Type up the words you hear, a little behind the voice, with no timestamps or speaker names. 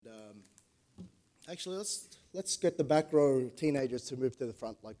Actually, let's get the back row teenagers to move to the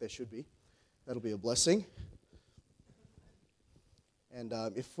front like they should be. That'll be a blessing. And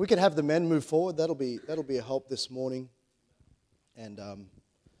if we could have the men move forward, that'll be a help this morning. And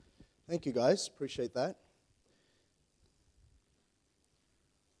thank you guys, appreciate that.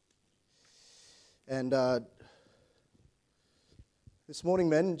 And this morning,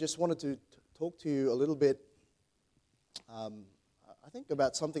 men, just wanted to talk to you a little bit. I think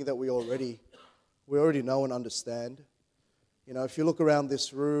about something that we already know and understand. You know, if you look around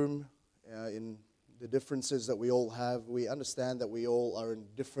this room, in the differences that we all have, we understand that we all are in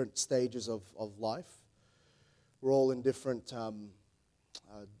different stages of life. We're all in different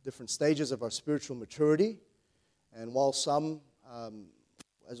stages of our spiritual maturity. And while some,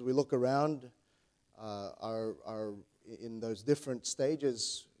 as we look around, are in those different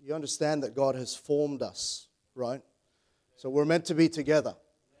stages, you understand that God has formed us, right? So we're meant to be together.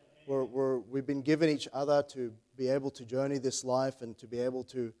 We've been given each other to be able to journey this life and to be able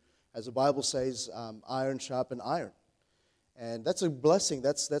to, as the Bible says, iron sharpen iron. And that's a blessing.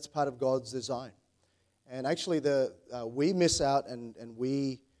 That's part of God's design. And actually, we miss out and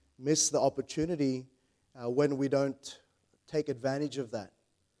we miss the opportunity when we don't take advantage of that,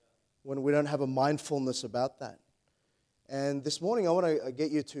 when we don't have a mindfulness about that. And this morning, I want to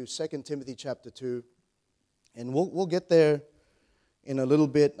get you to 2 Timothy chapter 2. And we'll get there in a little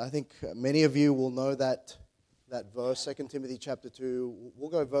bit. I think many of you will know that verse, 2 Timothy chapter 2. We'll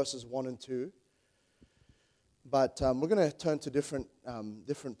go verses 1 and 2. But we're going to turn to different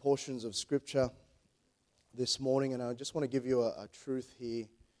portions of Scripture this morning. And I just want to give you a truth here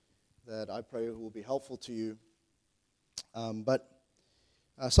that I pray will be helpful to you.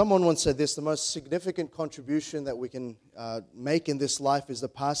 Someone once said this: the most significant contribution that we can make in this life is the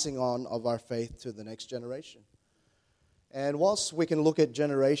passing on of our faith to the next generation. And whilst we can look at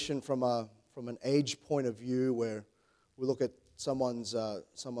generation from an age point of view, where we look at someone's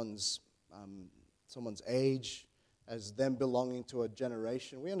age as them belonging to a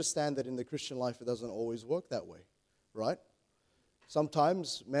generation, we understand that in the Christian life it doesn't always work that way, right?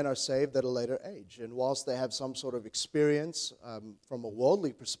 Sometimes men are saved at a later age, and whilst they have some sort of experience from a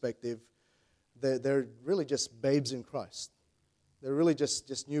worldly perspective, they're really just babes in Christ. They're really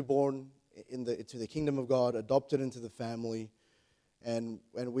just newborn into the kingdom of God, adopted into the family, and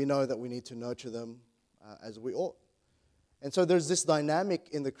we know that we need to nurture them as we ought. And so there's this dynamic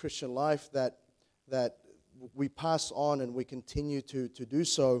in the Christian life that we pass on and we continue to do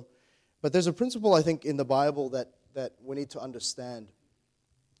so. But there's a principle, I think, in the Bible that we need to understand,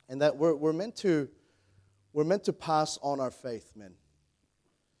 and that we're meant to pass on our faith, men.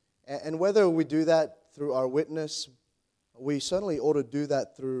 And whether we do that through our witness, we certainly ought to do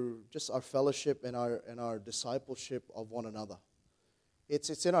that through just our fellowship and our discipleship of one another.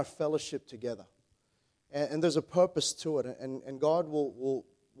 It's in our fellowship together, and there's a purpose to it, and God will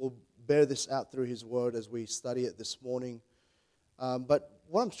bear this out through His Word as we study it this morning. But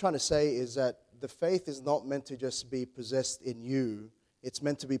what I'm trying to say is that the faith is not meant to just be possessed in you. It's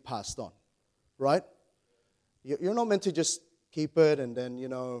meant to be passed on, right? You're not meant to just keep it and then,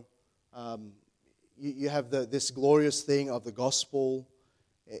 you have this glorious thing of the gospel.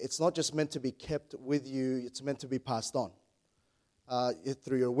 It's not just meant to be kept with you. It's meant to be passed on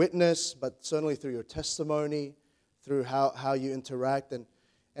through your witness, but certainly through your testimony, through how you interact.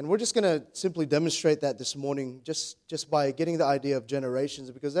 And we're just going to simply demonstrate that this morning just by getting the idea of generations,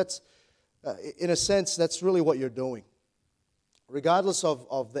 because that's, in a sense, that's really what you're doing. Regardless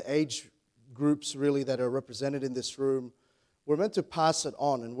of the age groups really that are represented in this room, we're meant to pass it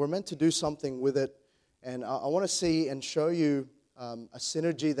on, and we're meant to do something with it. And I want to see and show you a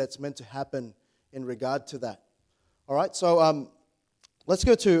synergy that's meant to happen in regard to that. All right, so let's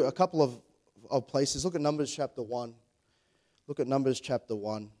go to a couple of places. Look at Numbers chapter 1. Look at Numbers chapter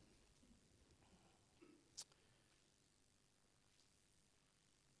 1.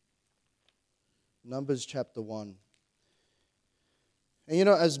 Numbers chapter 1. And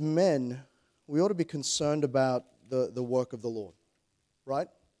as men, we ought to be concerned about the work of the Lord. Right?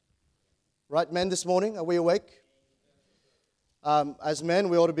 Right, men, this morning? Are we awake? As men,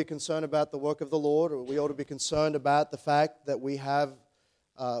 we ought to be concerned about the work of the Lord, or we ought to be concerned about the fact that we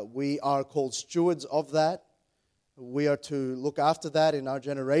are called stewards of that. We are to look after that in our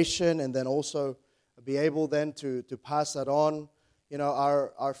generation, and then also be able then to pass that on.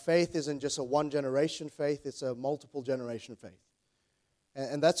 Our faith isn't just a one-generation faith, it's a multiple-generation faith.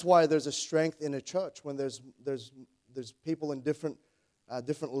 And that's why there's a strength in a church when there's people in different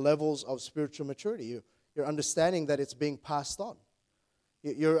levels of spiritual maturity. You're understanding that it's being passed on.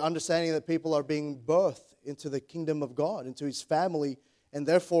 You're understanding that people are being birthed into the kingdom of God, into His family, and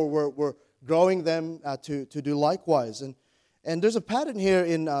therefore we're growing them to do likewise. And there's a pattern here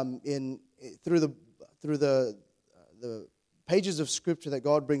through the pages of Scripture that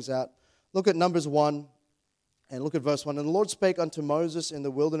God brings out. Look at Numbers 1 and look at verse 1. And the Lord spake unto Moses in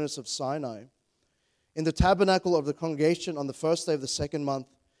the wilderness of Sinai, in the tabernacle of the congregation on the first day of the second month,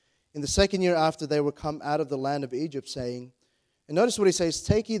 in the second year after they were come out of the land of Egypt, saying, and notice what he says,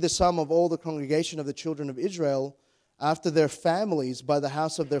 take ye the sum of all the congregation of the children of Israel after their families by the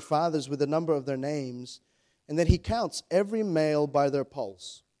house of their fathers with the number of their names. And then he counts every male by their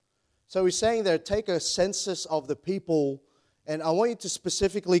pulse. So he's saying there, take a census of the people, and I want you to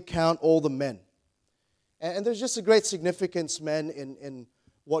specifically count all the men. And there's just a great significance, men, in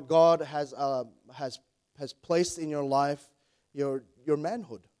what God has placed in your life, your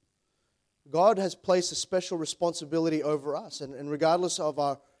manhood. God has placed a special responsibility over us. And regardless of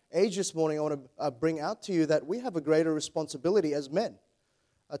our age this morning, I want to bring out to you that we have a greater responsibility as men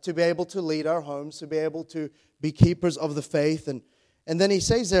to be able to lead our homes, to be able to be keepers of the faith. And then he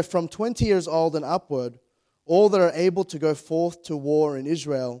says there, from 20 years old and upward, all that are able to go forth to war in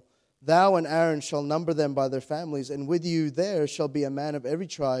Israel, thou and Aaron shall number them by their families, and with you there shall be a man of every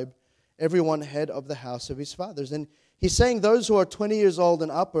tribe, every one head of the house of his fathers. And he's saying those who are 20 years old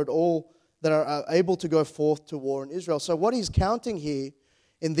and upward, all that are able to go forth to war in Israel. So what he's counting here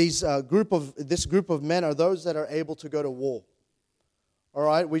in this group of men are those that are able to go to war. All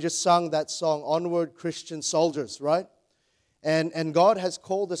right, we just sung that song, Onward Christian Soldiers, right? And God has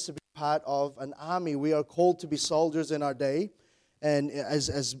called us to be part of an army. We are called to be soldiers in our day, and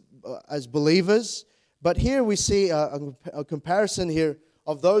as believers. But here we see a comparison here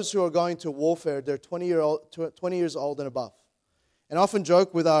of those who are going to warfare. They're 20 years old and above. And I often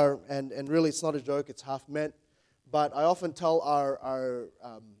joke with and really it's not a joke, it's half meant, but I often tell our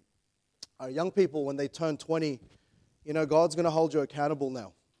young people when they turn 20, God's going to hold you accountable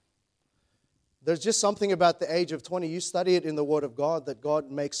now. There's just something about the age of 20. You study it in the Word of God that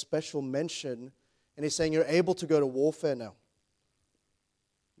God makes special mention, and He's saying you're able to go to warfare now.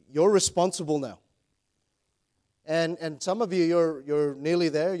 You're responsible now. And some of you, you're nearly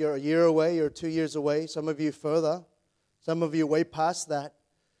there. You're a year away. You're 2 years away. Some of you further. Some of you way past that.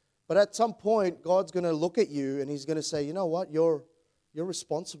 But at some point, God's going to look at you and He's going to say, you know what? You're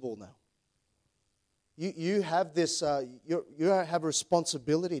responsible now. You have this. You have a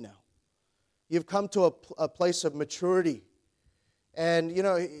responsibility now. You've come to a place of maturity. And,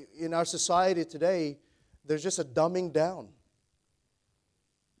 in our society today, there's just a dumbing down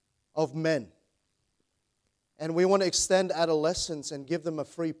of men. And we want to extend adolescence and give them a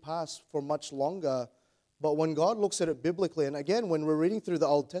free pass for much longer. But when God looks at it biblically, and again, when we're reading through the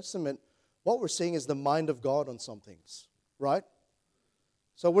Old Testament, what we're seeing is the mind of God on some things, right?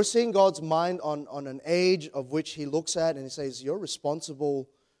 So we're seeing God's mind on an age of which He looks at and He says, you're responsible,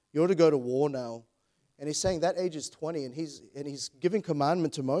 you're to go to war now. And He's saying that age is 20, and He's giving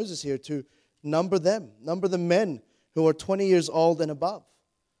commandment to Moses here to number the men who are 20 years old and above.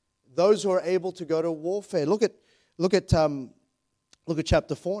 Those who are able to go to warfare. Look at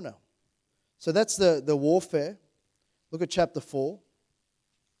chapter 4 now. So that's the warfare. Look at chapter 4.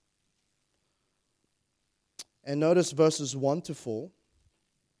 And notice verses 1 to 4.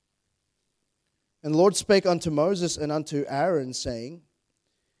 And the Lord spake unto Moses and unto Aaron, saying,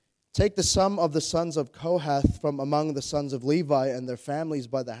 take the sum of the sons of Kohath from among the sons of Levi and their families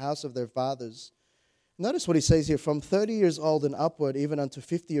by the house of their fathers. Notice what he says here, from 30 years old and upward, even unto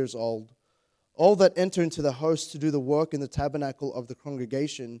 50 years old, all that enter into the host to do the work in the tabernacle of the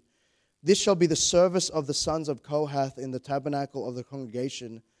congregation, this shall be the service of the sons of Kohath in the tabernacle of the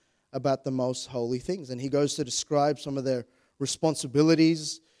congregation about the most holy things. And he goes to describe some of their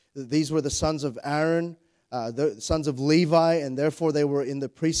responsibilities. These were the sons of Aaron, the sons of Levi, and therefore they were in the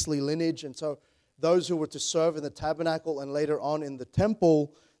priestly lineage. And so those who were to serve in the tabernacle and later on in the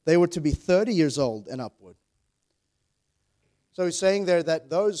temple, they were to be 30 years old and upward. So he's saying there that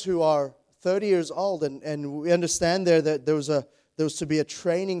those who are 30 years old, and we understand there that there was to be a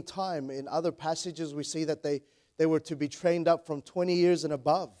training time. In other passages we see that they were to be trained up from 20 years and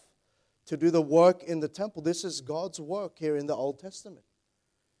above to do the work in the temple. This is God's work here in the Old Testament.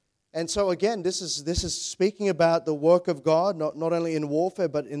 And so again, this is speaking about the work of God, not only in warfare,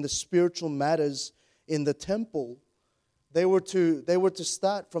 but in the spiritual matters in the temple. They were to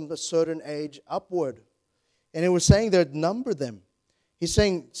start from a certain age upward. And it was saying there, number them. He's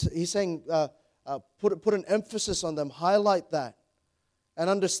saying put an emphasis on them, highlight that, and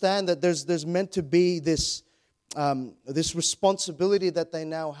understand that there's meant to be this responsibility that they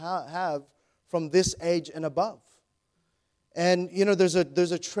now have from this age and above. And there's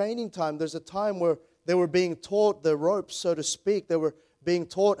a training time. There's a time where they were being taught the ropes, so to speak. They were being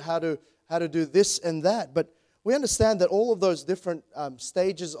taught how how to do this and that. But we understand that all of those different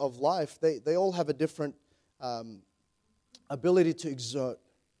stages of life, they all have a different ability to exert,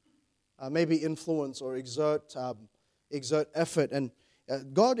 maybe influence or exert effort. And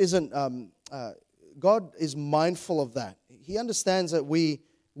God is mindful of that. He understands that we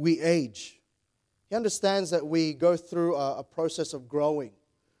age. He understands that we go through a process of growing.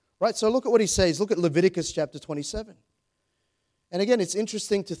 Right, so look at what he says. Look at Leviticus chapter 27. And again, it's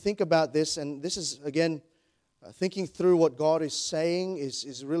interesting to think about this. And this is, again, thinking through what God is saying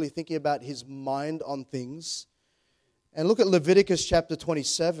is really thinking about His mind on things. And look at Leviticus chapter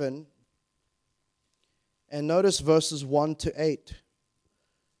 27. And notice verses 1 to 8.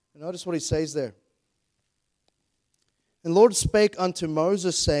 And notice what he says there. And the Lord spake unto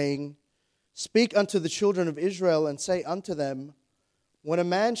Moses, saying, Speak unto the children of Israel, and say unto them, When a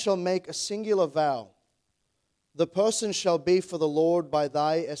man shall make a singular vow, the person shall be for the Lord by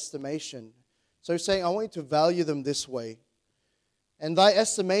thy estimation. So he's saying, I want you to value them this way. And thy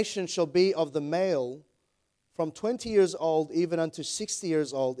estimation shall be of the male from 20 years old even unto 60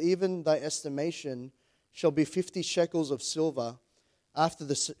 years old. Even thy estimation shall be 50 shekels of silver after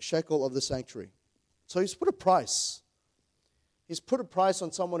the shekel of the sanctuary. So he's put a price. He's put a price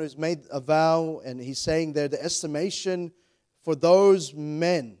on someone who's made a vow, and he's saying there the estimation for those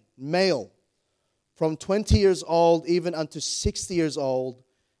men, male, from 20 years old even unto 60 years old,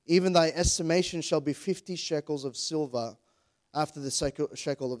 even thy estimation shall be 50 shekels of silver after the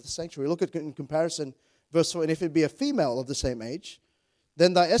shekel of the sanctuary. Look at in comparison, verse 4, and if it be a female of the same age,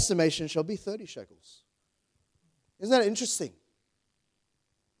 then thy estimation shall be 30 shekels. Isn't that interesting?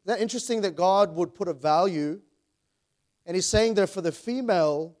 Isn't that interesting that God would put a value, and he's saying there for the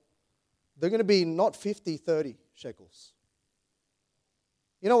female, they're going to be not 50, 30 shekels.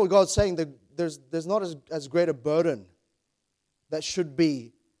 You know what God's saying? There's not as great a burden that should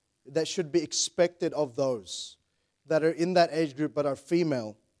be expected of those that are in that age group but are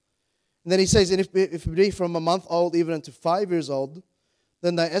female. And then he says, and if it be from a month old even unto 5 years old,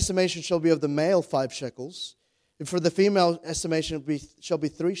 then thy estimation shall be of the male 5 shekels. And for the female estimation shall be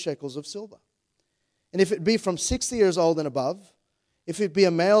 3 shekels of silver. And if it be from 60 years old and above, if it be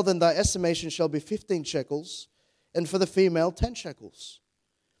a male, then thy estimation shall be 15 shekels, and for the female 10 shekels.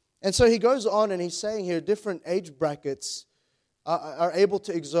 And so he goes on and he's saying here different age brackets are able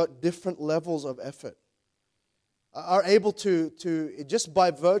to exert different levels of effort, are able to just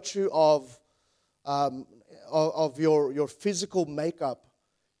by virtue of your physical makeup,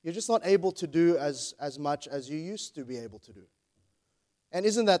 you're just not able to do as much as you used to be able to do. And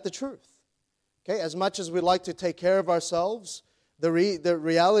isn't that the truth? Okay, as much as we like to take care of ourselves, the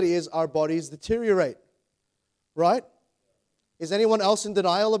reality is our bodies deteriorate, right? Is anyone else in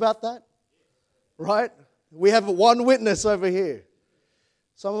denial about that? Right? We have one witness over here.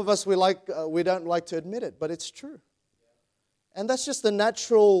 Some of us, we don't like to admit it, but it's true. And that's just the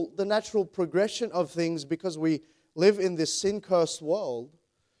natural progression of things because we live in this sin-cursed world,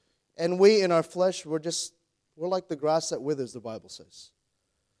 and we in our flesh, we're like the grass that withers, the Bible says.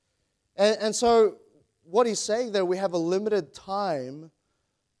 And so what he's saying there, we have a limited time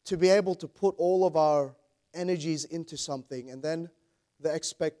to be able to put all of our energies into something, and then the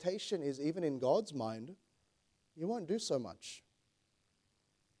expectation is, even in God's mind, you won't do so much.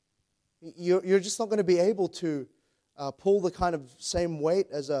 You're just not going to be able to pull the kind of same weight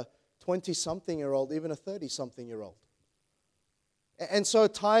as a 20-something-year-old, even a 30-something-year-old. And so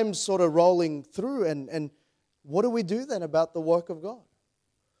time's sort of rolling through, and what do we do then about the work of God?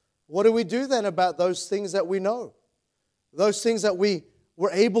 What do we do then about those things that we know? Those things that we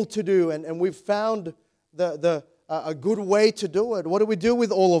were able to do, and we've found a good way to do it. What do we do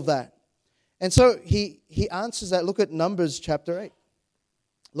with all of that? And so he answers that. Look at Numbers chapter 8.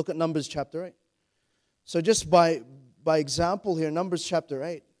 Look at Numbers chapter 8. So just by example here, Numbers chapter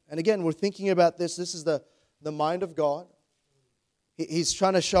 8. And again, we're thinking about this. This is the mind of God. He's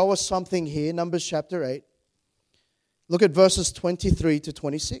trying to show us something here, Numbers chapter 8. Look at verses 23 to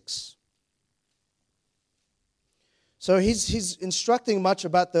 26. So he's instructing much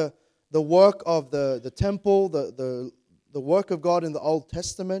about the work of the temple, the work of God in the Old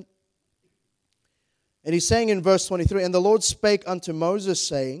Testament. And he's saying in verse 23, And the Lord spake unto Moses,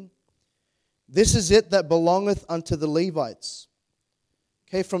 saying, This is it that belongeth unto the Levites.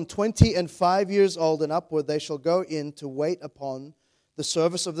 Okay, from 20 and 5 years old and upward, they shall go in to wait upon the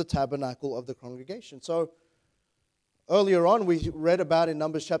service of the tabernacle of the congregation. So earlier on, we read about in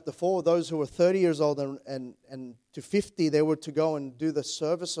Numbers chapter 4, those who were 30 years old and to 50, they were to go and do the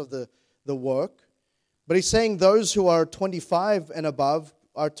service of the work. But he's saying those who are 25 and above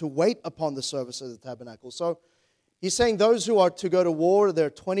are to wait upon the service of the tabernacle. So he's saying those who are to go to war, they're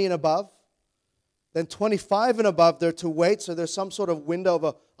 20 and above. Then 25 and above, they're to wait. So there's some sort of window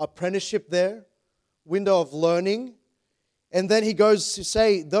of apprenticeship there, window of learning. And then he goes to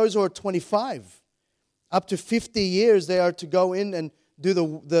say those who are 25, up to 50 years, they are to go in and do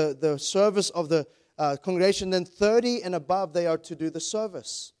the service of the congregation. Then 30 and above, they are to do the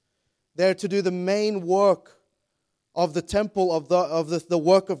service. They're to do the main work of the temple, of the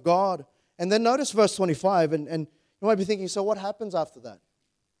work of God. And then notice verse 25, and you might be thinking, so what happens after that?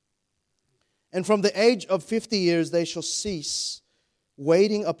 And from the age of 50 years they shall cease,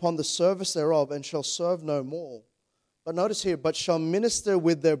 waiting upon the service thereof, and shall serve no more. But notice here, but shall minister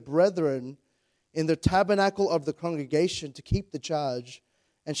with their brethren in the tabernacle of the congregation to keep the charge,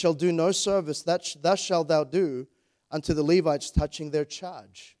 and shall do no service. Thus shalt thou do unto the Levites touching their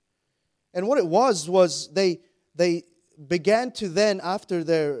charge. And what it was they began to then, after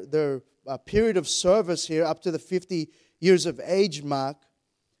their period of service here, up to the 50 years of age mark,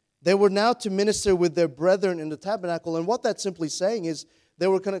 they were now to minister with their brethren in the tabernacle. And what that's simply saying is they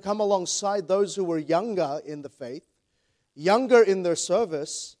were going to come alongside those who were younger in the faith, younger in their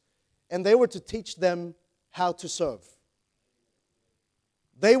service, and they were to teach them how to serve.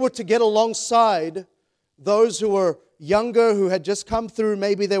 They were to get alongside those who were younger, who had just come through.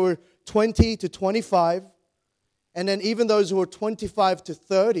 Maybe they were 20 to 25, and then even those who were 25 to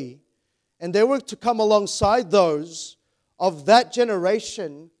 30. And they were to come alongside those of that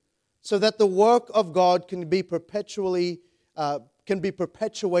generation so that the work of God can be perpetuated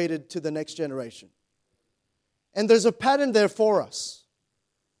to the next generation. And there's a pattern there for us.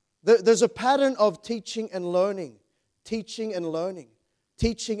 There's a pattern of teaching and learning, teaching and learning,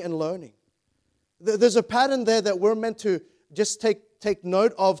 teaching and learning. There's a pattern there that we're meant to just take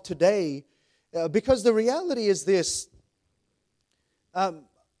note of today, because the reality is this: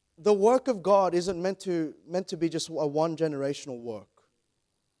 the work of God isn't meant to be just a one generational work.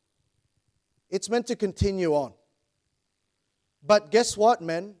 It's meant to continue on. But guess what,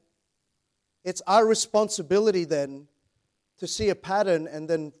 men? It's our responsibility then to see a pattern and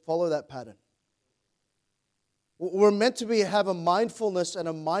then follow that pattern. We're meant to have a mindfulness and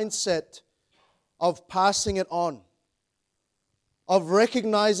a mindset of passing it on, of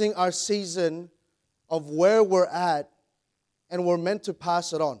recognizing our season of where we're at, and we're meant to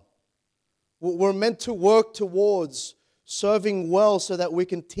pass it on. We're meant to work towards serving well so that we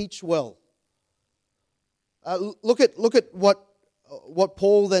can teach well. Look at what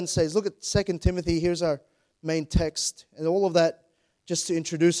Paul then says. Look at 2 Timothy. Here's our main text. And all of that just to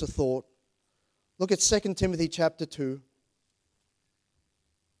introduce a thought. Look at 2 Timothy chapter 2.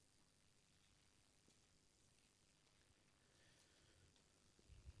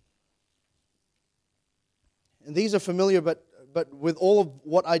 And these are familiar, but with all of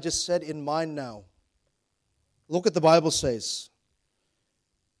what I just said in mind now, look what the Bible says.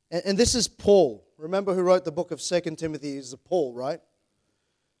 And this is Paul. Remember who wrote the book of 2 Timothy is Paul, right?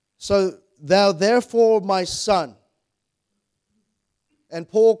 So, thou therefore, my son. And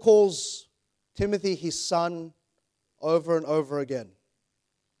Paul calls Timothy his son over and over again.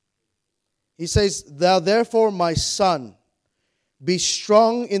 He says, thou therefore, my son, be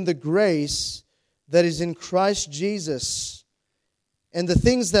strong in the grace that is in Christ Jesus, and the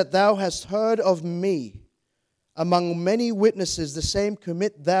things that thou hast heard of me among many witnesses, the same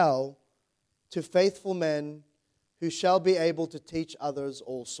commit thou to faithful men who shall be able to teach others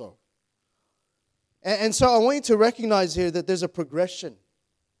also. And so I want you to recognize here that there's a progression.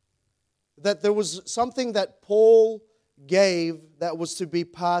 That there was something that Paul gave that was to be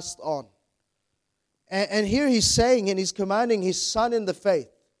passed on. And here he's saying, and he's commanding his son in the faith.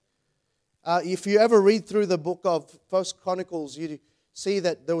 If you ever read through the book of 1 Chronicles, you see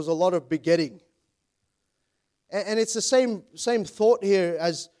that there was a lot of begetting. And it's the same thought here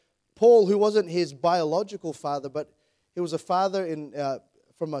as Paul, who wasn't his biological father, but he was a father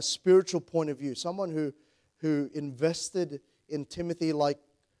from a spiritual point of view, someone who invested in Timothy like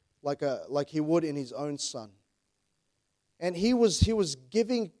he would in his own son. And he was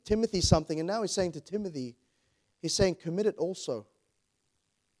giving Timothy something, and now he's saying to Timothy, he's saying, commit it also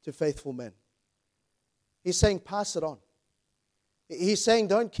to faithful men. He's saying, pass it on. He's saying,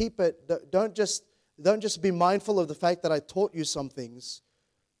 don't keep it, don't just be mindful of the fact that I taught you some things.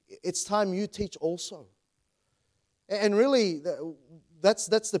 It's time you teach also. And really, that's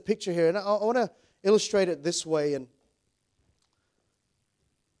the picture here. And I want to illustrate it this way. And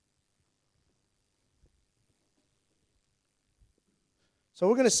so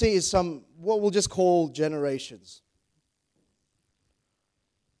we're going to see is what we'll just call generations.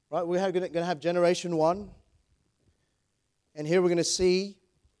 Right? We're going to have generation 1. And here we're going to see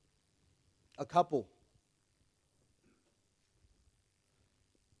a couple.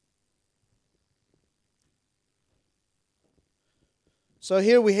 So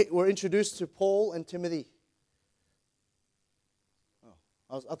here we're introduced to Paul and Timothy.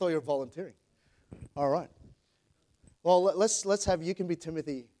 Oh, I thought you were volunteering. All right. Well, let's have, you can be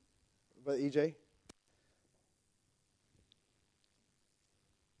Timothy, Brother EJ.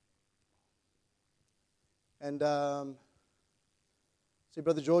 And see,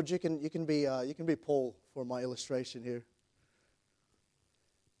 Brother George, you can be Paul for my illustration here.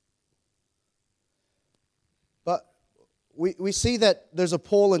 But we see that there's a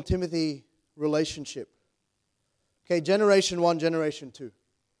Paul and Timothy relationship. Okay, generation 1, generation 2.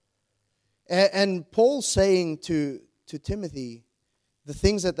 And Paul's saying to Timothy, the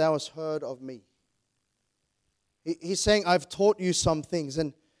things that thou hast heard of me. He's saying, I've taught you some things.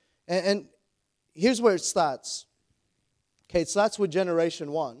 And here's where it starts. Okay, it starts with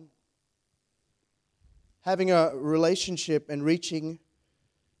generation 1, having a relationship and reaching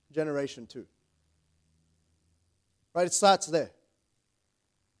generation 2. Right, it starts there.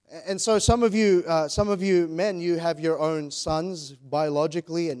 And so some of you men, you have your own sons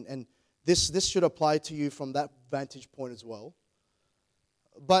biologically, and this should apply to you from that vantage point as well.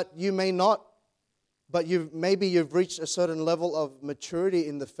 But you may not, but maybe you've reached a certain level of maturity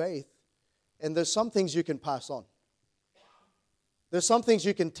in the faith, and there's some things you can pass on. There's some things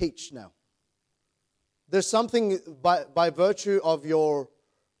you can teach now. There's something by virtue of your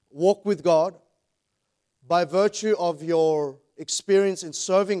walk with God, by virtue of your experience in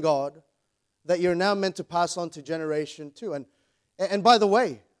serving God, that you're now meant to pass on to generation 2. And by the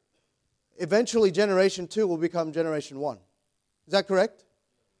way, eventually generation 2 will become generation 1. Is that correct?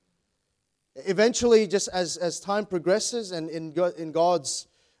 Eventually, just as time progresses and in God's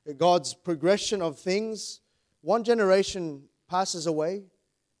progression of things, one generation passes away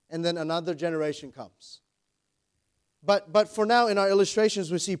and then another generation comes. But for now, in our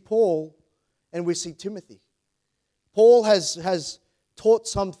illustrations, we see Paul and we see Timothy. Paul has taught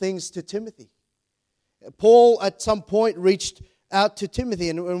some things to Timothy. Paul, at some point, reached out to Timothy,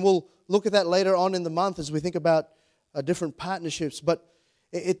 and we'll look at that later on in the month as we think about different partnerships. But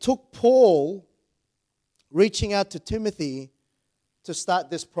it took Paul reaching out to Timothy to start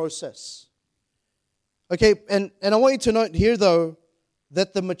this process. Okay, and I want you to note here, though,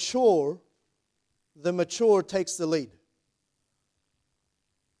 that the mature takes the lead.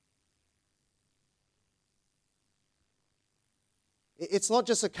 It's not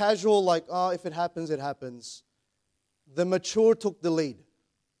just a casual, like, oh, if it happens, it happens. The mature took the lead.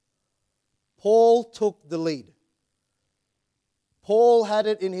 Paul took the lead. Paul had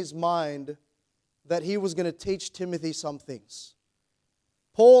it in his mind that he was going to teach Timothy some things.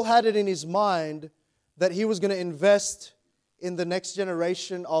 Paul had it in his mind that he was going to invest in the next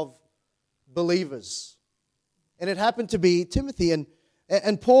generation of believers. And it happened to be Timothy.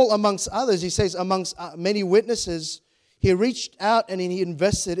 And Paul, amongst others, he says, amongst many witnesses, he reached out and he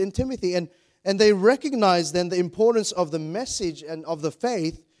invested in Timothy. And they recognized then the importance of the message and of the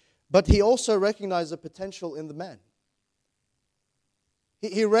faith, but he also recognized the potential in the man.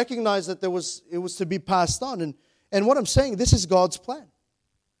 He recognized that it was to be passed on. And what I'm saying, this is God's plan.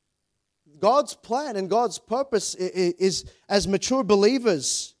 God's plan and God's purpose is as mature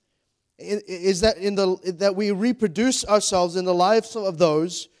believers, is that we reproduce ourselves in the lives of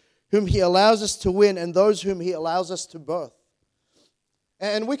those whom He allows us to win and those whom He allows us to birth.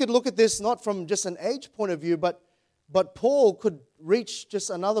 And we could look at this not from just an age point of view, but Paul could reach just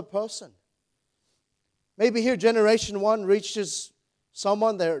another person. Maybe here generation 1 reaches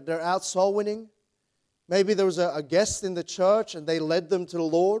someone, they're out soul winning. Maybe there was a guest in the church and they led them to the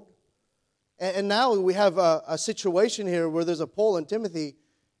Lord. And now we have a situation here where there's a Paul and Timothy,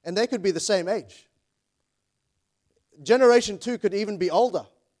 and they could be the same age. Generation 2 could even be older.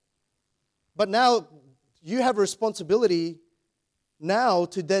 But now you have a responsibility now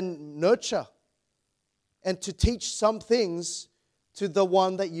to then nurture and to teach some things to the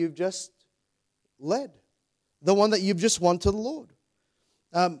one that you've just led, the one that you've just won to the Lord.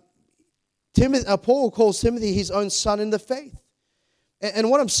 Paul calls Timothy his own son in the faith.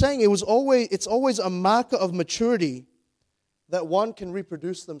 And what I'm saying, it's always a marker of maturity that one can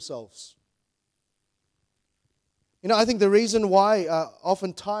reproduce themselves. You know, I think the reason why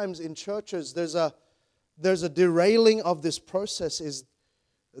oftentimes in churches there's a derailing of this process is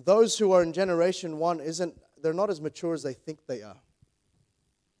those who are in generation 1 they're not as mature as they think they are.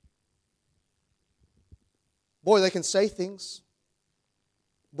 Boy, they can say things.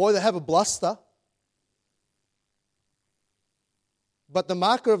 Boy, they have a bluster. But the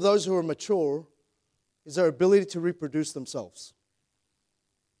marker of those who are mature is their ability to reproduce themselves.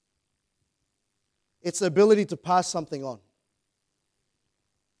 It's the ability to pass something on.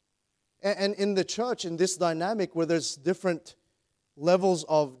 And in the church, in this dynamic where there's different levels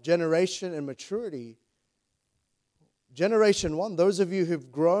of generation and maturity. Generation 1, those of you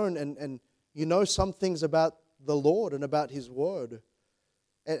who've grown and you know some things about the Lord and about His Word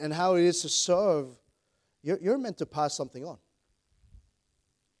and how it is to serve, you're meant to pass something on.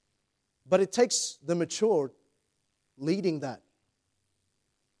 But it takes the mature leading that.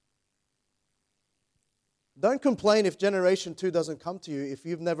 Don't complain if generation 2 doesn't come to you if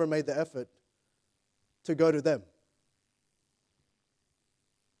you've never made the effort to go to them.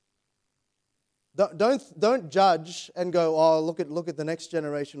 Don't judge and go, oh, look at the next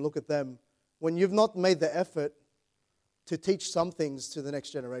generation, look at them, when you've not made the effort to teach some things to the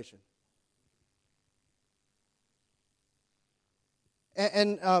next generation.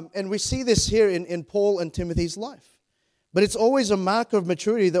 And we see this here in Paul and Timothy's life. But it's always a mark of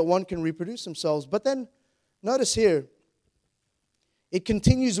maturity that one can reproduce themselves. But then, notice here, it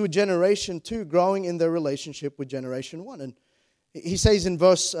continues with generation 2 growing in their relationship with generation 1. And he says in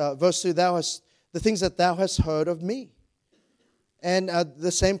verse 2, thou hast the things that thou hast heard of me, and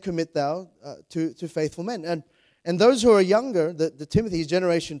the same commit thou to faithful men. And those who are younger, the Timothy's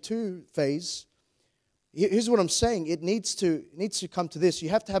generation 2 phase, here's what I'm saying. It needs to come to this. You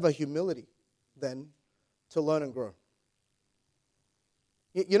have to have a humility then to learn and grow.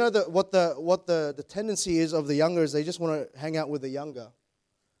 You know what the tendency is of the younger is they just want to hang out with the younger.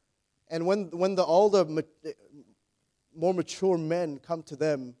 And when the older, more mature men come to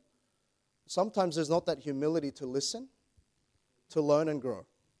them, sometimes there's not that humility to listen, to learn and grow.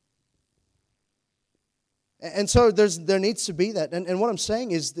 And so there needs to be that. And what I'm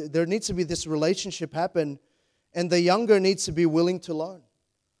saying is there needs to be this relationship happen, and the younger needs to be willing to learn.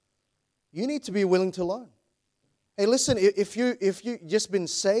 You need to be willing to learn. Hey, listen, if you just been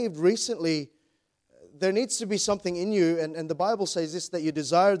saved recently, there needs to be something in you, and the Bible says this, that you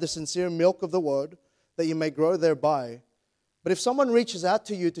desire the sincere milk of the Word, that you may grow thereby. But if someone reaches out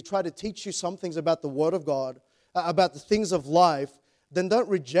to you to try to teach you some things about the Word of God, about the things of life, then don't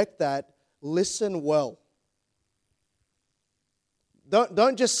reject that. Listen well.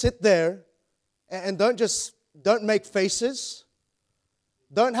 Don't just sit there and don't make faces.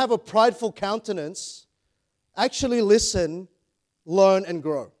 Don't have a prideful countenance. Actually listen, learn, and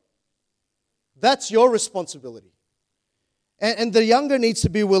grow. That's your responsibility. And the younger needs to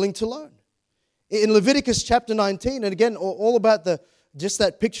be willing to learn. In Leviticus chapter 19, and again, all about just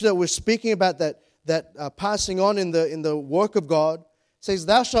that picture that we're speaking about, that passing on in the work of God, says,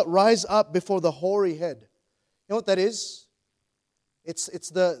 "Thou shalt rise up before the hoary head." You know what that is? It's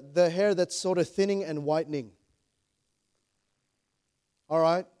the hair that's sort of thinning and whitening. All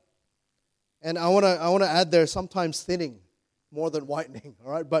right? And I want to add there, sometimes thinning more than whitening.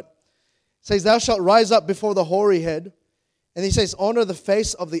 All right? But it says, "Thou shalt rise up before the hoary head." And he says, "Honor the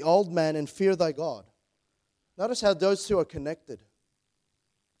face of the old man and fear thy God." Notice how those two are connected. It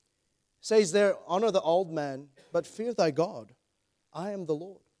says there, honor the old man, but fear thy God. I am the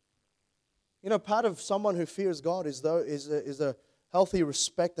Lord. You know, part of someone who fears God is a healthy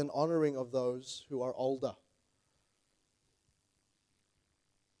respect and honoring of those who are older.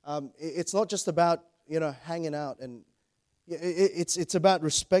 It's not just about, hanging out, and it's about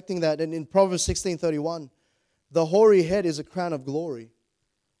respecting that. And in Proverbs 16:31, the hoary head is a crown of glory.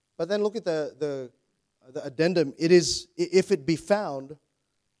 But then look at the addendum. It is, if it be found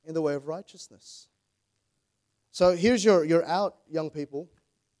in the way of righteousness. So here's your out, young people.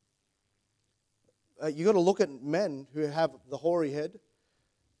 You got to look at men who have the hoary head,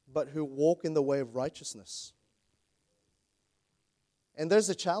 but who walk in the way of righteousness. And there's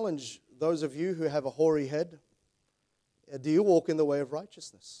a challenge, those of you who have a hoary head, do you walk in the way of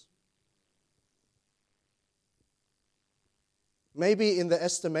righteousness? Maybe in the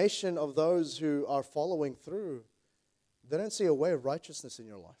estimation of those who are following through, they don't see a way of righteousness in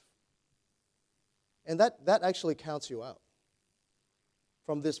your life. And that actually counts you out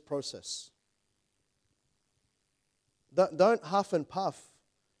from this process. Don't huff and puff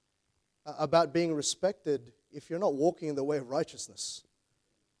about being respected if you're not walking in the way of righteousness.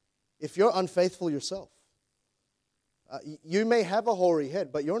 If you're unfaithful yourself. You may have a hoary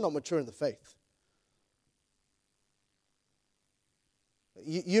head, but you're not mature in the faith.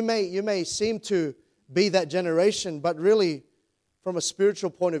 You may seem to be that generation, but really, from a spiritual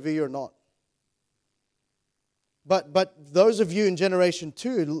point of view, you're not. But those of you in generation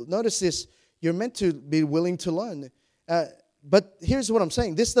 2, notice this, you're meant to be willing to learn. But here's what I'm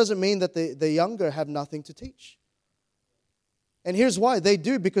saying. This doesn't mean that the younger have nothing to teach. And here's why. They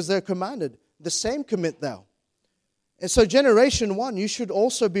do, because they're commanded. The same commit thou. And so generation 1, you should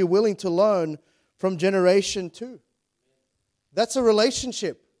also be willing to learn from generation 2. That's a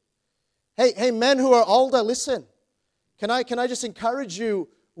relationship. Hey, men who are older, listen. Can I just encourage you?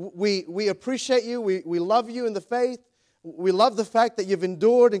 We appreciate you. We love you in the faith. We love the fact that you've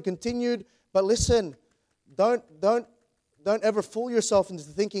endured and continued. But listen, don't ever fool yourself into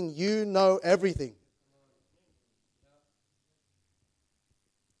thinking you know everything.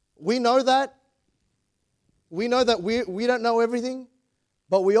 We know that. We know that we don't know everything,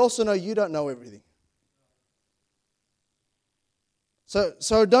 but we also know you don't know everything.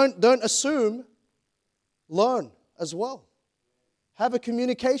 So don't assume. Learn as well. Have a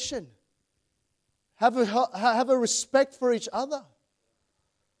communication. Have a respect for each other.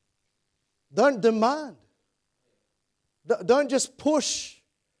 Don't demand. Don't just push.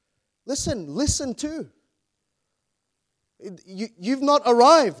 Listen too. You've not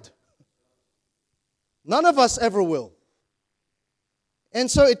arrived. None of us ever will. And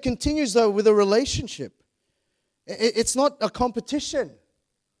so it continues though with a relationship. It's not a competition.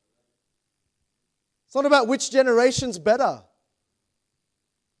 It's not about which generation's better.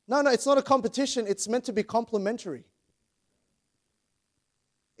 No, it's not a competition. It's meant to be complementary.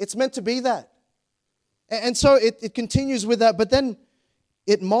 It's meant to be that. And so it continues with that, but then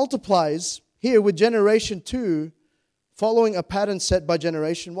it multiplies here with generation 2 following a pattern set by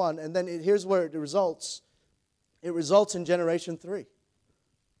generation 1. And then here's where it results. It results in generation 3.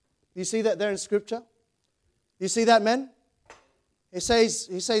 You see that there in Scripture? You see that, men? He says,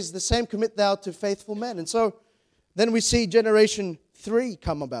 the same commit thou to faithful men. And so then we see generation 3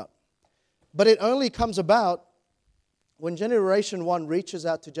 come about. But it only comes about when generation 1 reaches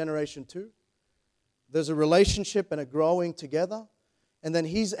out to generation 2. There's a relationship and a growing together. And then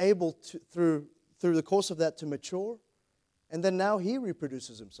he's able to, through the course of that, to mature. And then now he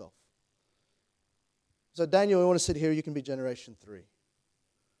reproduces himself. So Daniel, you want to sit here, you can be generation 3.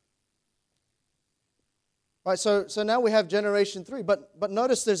 Right, so now we have generation 3. But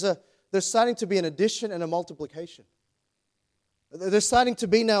notice there's starting to be an addition and a multiplication. There's starting to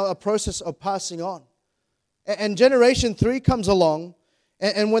be now a process of passing on. And generation 3 comes along,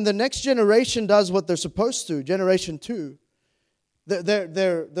 and when the next generation does what they're supposed to, generation 2,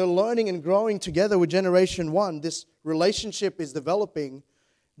 they're learning and growing together with generation 1. This relationship is developing.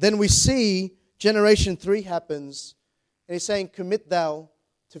 Then we see generation 3 happens, and he's saying, commit thou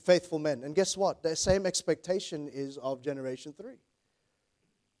to faithful men. And guess what? The same expectation is of generation 3.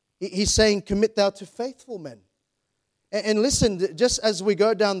 He's saying, commit thou to faithful men. And listen, just as we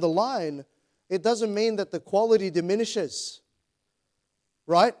go down the line, it doesn't mean that the quality diminishes.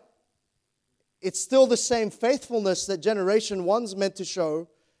 Right? It's still the same faithfulness that generation 1's meant to show,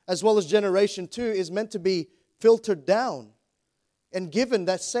 as well as generation 2 is meant to be filtered down and given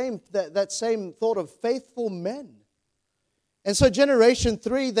that same thought of faithful men. And so generation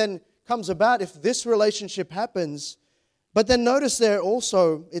 3 then comes about if this relationship happens. But then notice there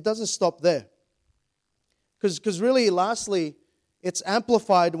also, it doesn't stop there. Because really, lastly, it's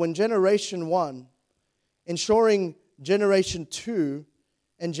amplified when generation 1, ensuring generation 2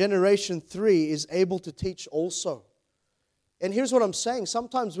 and generation 3 is able to teach also. And here's what I'm saying.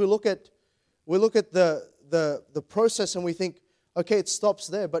 Sometimes we look at the process and we think, okay, it stops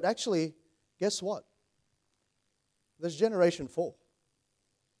there. But actually, guess what? There's generation 4.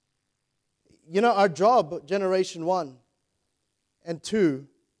 You know, our job, generation 1 and 2,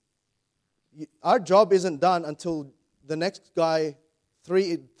 our job isn't done until the next guy,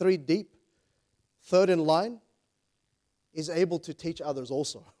 three deep, third in line, is able to teach others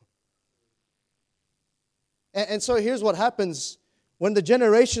also. And so here's what happens. When the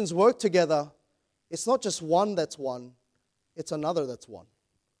generations work together, it's not just one that's one, it's another that's one.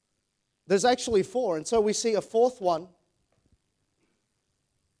 There's actually 4, and so we see a 4th one.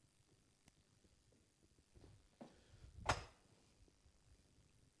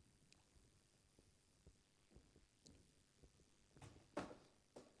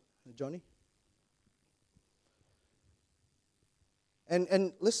 Johnny?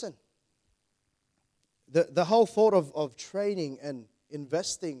 And listen, the whole thought of training and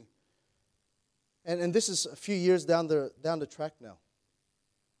investing, and this is a few years down the track now.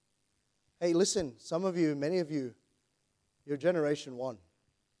 Hey, listen, some of you, many of you, you're generation 1.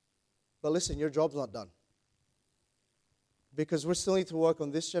 But listen, your job's not done. Because we still need to work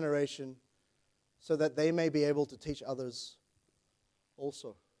on this generation so that they may be able to teach others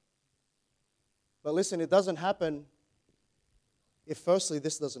also. But listen, it doesn't happen if firstly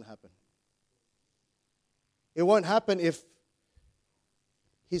this doesn't happen. It won't happen if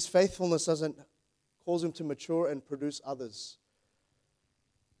his faithfulness doesn't cause him to mature and produce others.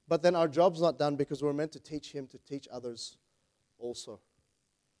 But then our job's not done because we're meant to teach him to teach others also.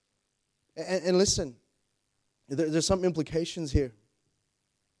 And listen, there's some implications here.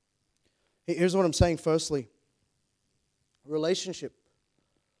 Here's what I'm saying firstly. Relationship.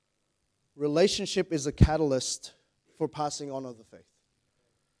 Relationship is a catalyst for passing on of the faith.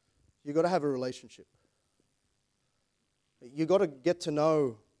 You've got to have a relationship. You've got to get to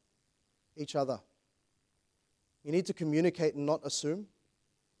know each other. You need to communicate and not assume.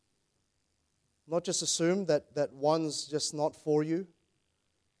 Not just assume that one's just not for you.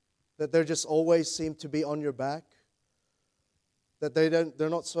 That they just always seem to be on your back. That they're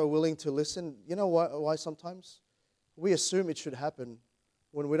not so willing to listen. You know why sometimes? We assume it should happen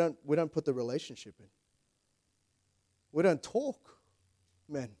when we don't put the relationship in. We don't talk,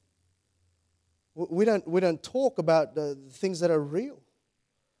 men. We don't talk about the things that are real.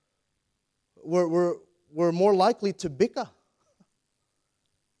 We're more likely to bicker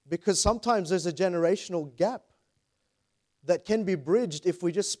because sometimes there's a generational gap that can be bridged if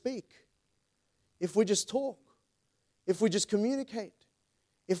we just speak, if we just talk, if we just communicate,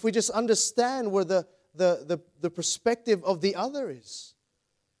 if we just understand where the perspective of the other is.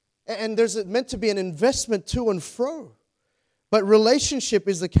 And there's meant to be an investment to and fro. But relationship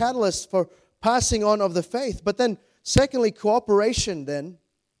is the catalyst for passing on of the faith. But then, secondly, cooperation then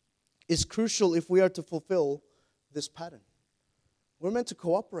is crucial if we are to fulfill this pattern. We're meant to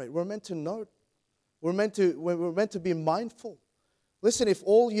cooperate. We're meant to note. We're meant to be mindful. Listen, if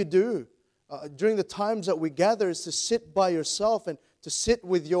all you do during the times that we gather is to sit by yourself and to sit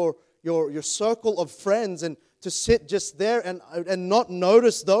with your circle of friends and to sit just there and not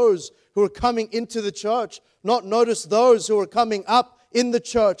notice those who are coming into the church, not notice those who are coming up in the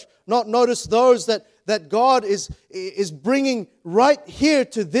church, not notice those that God is bringing right here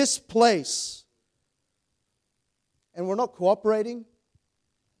to this place, and we're not cooperating,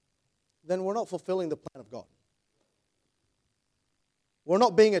 then we're not fulfilling the plan of God. We're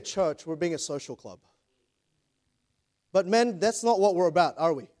not being a church, we're being a social club. But men, that's not what we're about,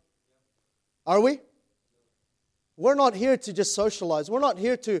 are we? Are we? We're not here to just socialize. We're not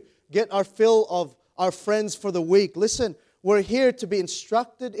here to get our fill of our friends for the week. Listen, we're here to be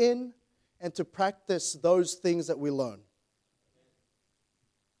instructed in and to practice those things that we learn.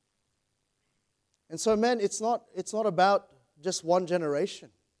 And so, men, it's not about just one generation.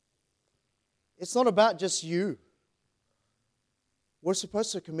 It's not about just you. We're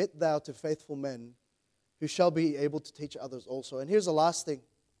supposed to commit thou to faithful men who shall be able to teach others also. And here's the last thing.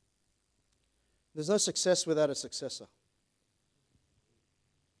 There's no success without a successor.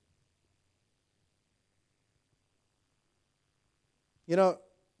 You know,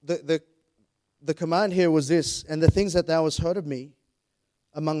 the command here was this, and the things that thou hast heard of me,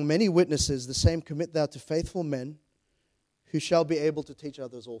 among many witnesses, the same commit thou to faithful men who shall be able to teach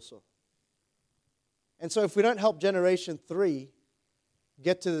others also. And so if we don't help generation 3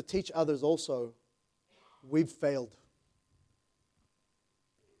 get to the teach others also, we've failed.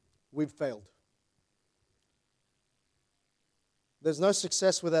 We've failed. There's no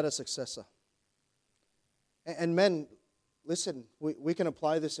success without a successor. And men, listen, we can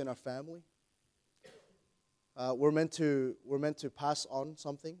apply this in our family. We're meant to pass on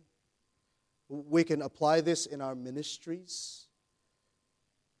something. We can apply this in our ministries.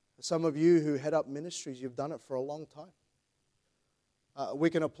 Some of you who head up ministries, you've done it for a long time.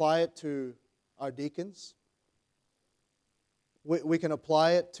 We can apply it to our deacons. We can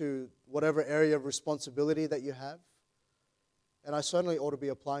apply it to whatever area of responsibility that you have. And I certainly ought to be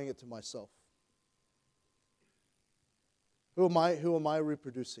applying it to myself. Who am I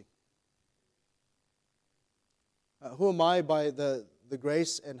reproducing? Who am I, by the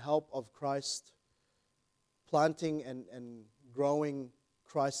grace and help of Christ, planting and growing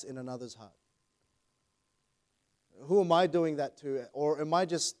Christ in another's heart? Who am I doing that to? Or am I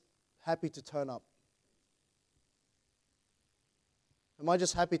just happy to turn up? Am I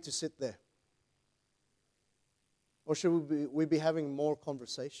just happy to sit there? Or should we be having more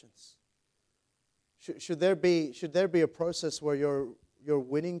conversations? Should there be a process where you're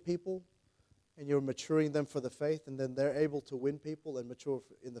winning people and you're maturing them for the faith, and then they're able to win people and mature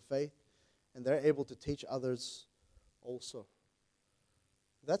in the faith, and they're able to teach others also?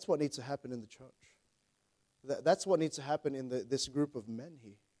 That's what needs to happen in the church. That's what needs to happen in this group of men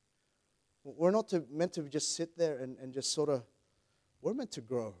here. We're not meant to just sit there and just sort of, we're meant to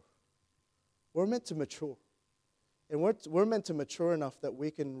grow. We're meant to mature. And we're meant to mature enough that we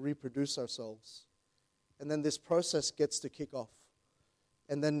can reproduce ourselves. And then this process gets to kick off.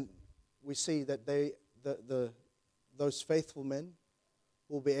 And then we see that those faithful men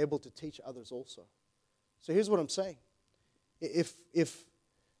will be able to teach others also. So here's what I'm saying. If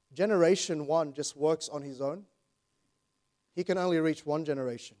generation 1 just works on his own, he can only reach one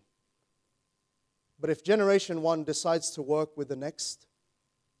generation. But if generation 1 decides to work with the next,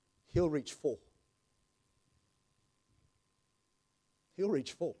 he'll reach 4. He'll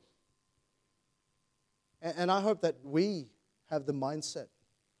reach full. And I hope that we have the mindset.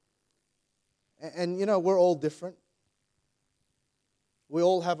 And we're all different. We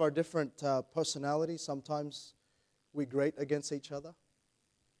all have our different personalities. Sometimes we grate against each other.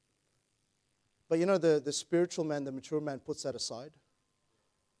 But the spiritual man, the mature man, puts that aside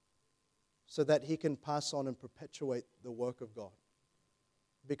so that he can pass on and perpetuate the work of God.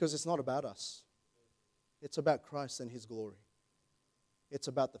 Because it's not about us. It's about Christ and His glory. It's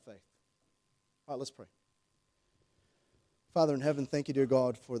about the faith. All right, let's pray. Father in heaven, thank you, dear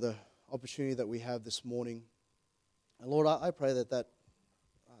God, for the opportunity that we have this morning. And Lord, I pray that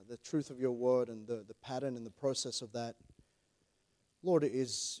the truth of your word and the pattern and the process of that, Lord,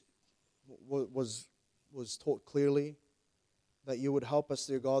 was taught clearly, that you would help us,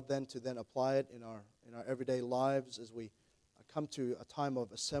 dear God, to apply it in our everyday lives as we come to a time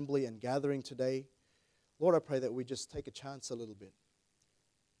of assembly and gathering today. Lord, I pray that we just take a chance a little bit.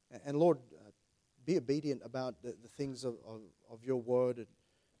 And Lord, be obedient about the things of your word. And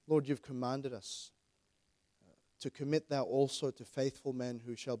Lord, you've commanded us to commit thou also to faithful men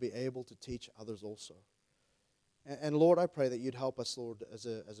who shall be able to teach others also. And Lord, I pray that you'd help us, Lord, as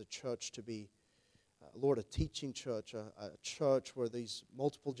a church to be, Lord, a teaching church, a church where these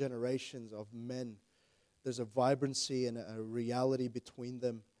multiple generations of men, there's a vibrancy and a reality between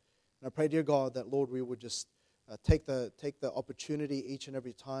them. And I pray, dear God, that, Lord, we would just take the opportunity each and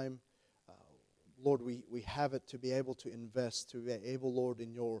every time, Lord, we have it to be able to invest, to be able, Lord,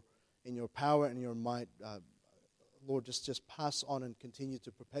 in your power and your might, Lord, just pass on and continue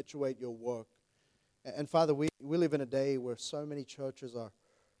to perpetuate your work. And Father, we live in a day where so many churches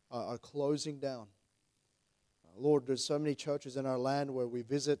are closing down. Lord, there's so many churches in our land where we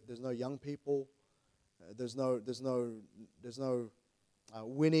visit. There's no young people. There's no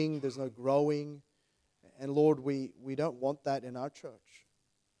winning. There's no growing. And Lord, we don't want that in our church.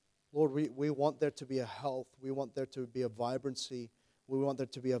 Lord, we want there to be a health. We want there to be a vibrancy. We want there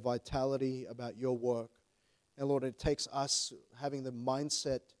to be a vitality about your work. And Lord, it takes us having the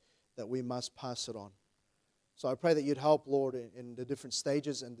mindset that we must pass it on. So I pray that you'd help, Lord, in the different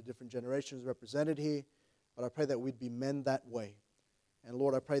stages and the different generations represented here. But I pray that we'd be men that way. And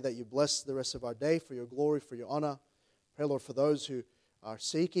Lord, I pray that you bless the rest of our day for your glory, for your honor. Pray, Lord, for those who are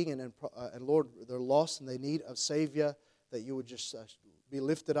seeking and Lord, they're lost and they need a Savior, that you would just be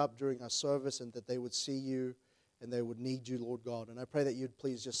lifted up during our service and that they would see you and they would need you, Lord God. And I pray that you'd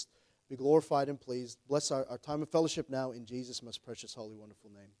please just be glorified and pleased. Bless our time of fellowship now in Jesus' most precious, holy, wonderful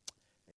name.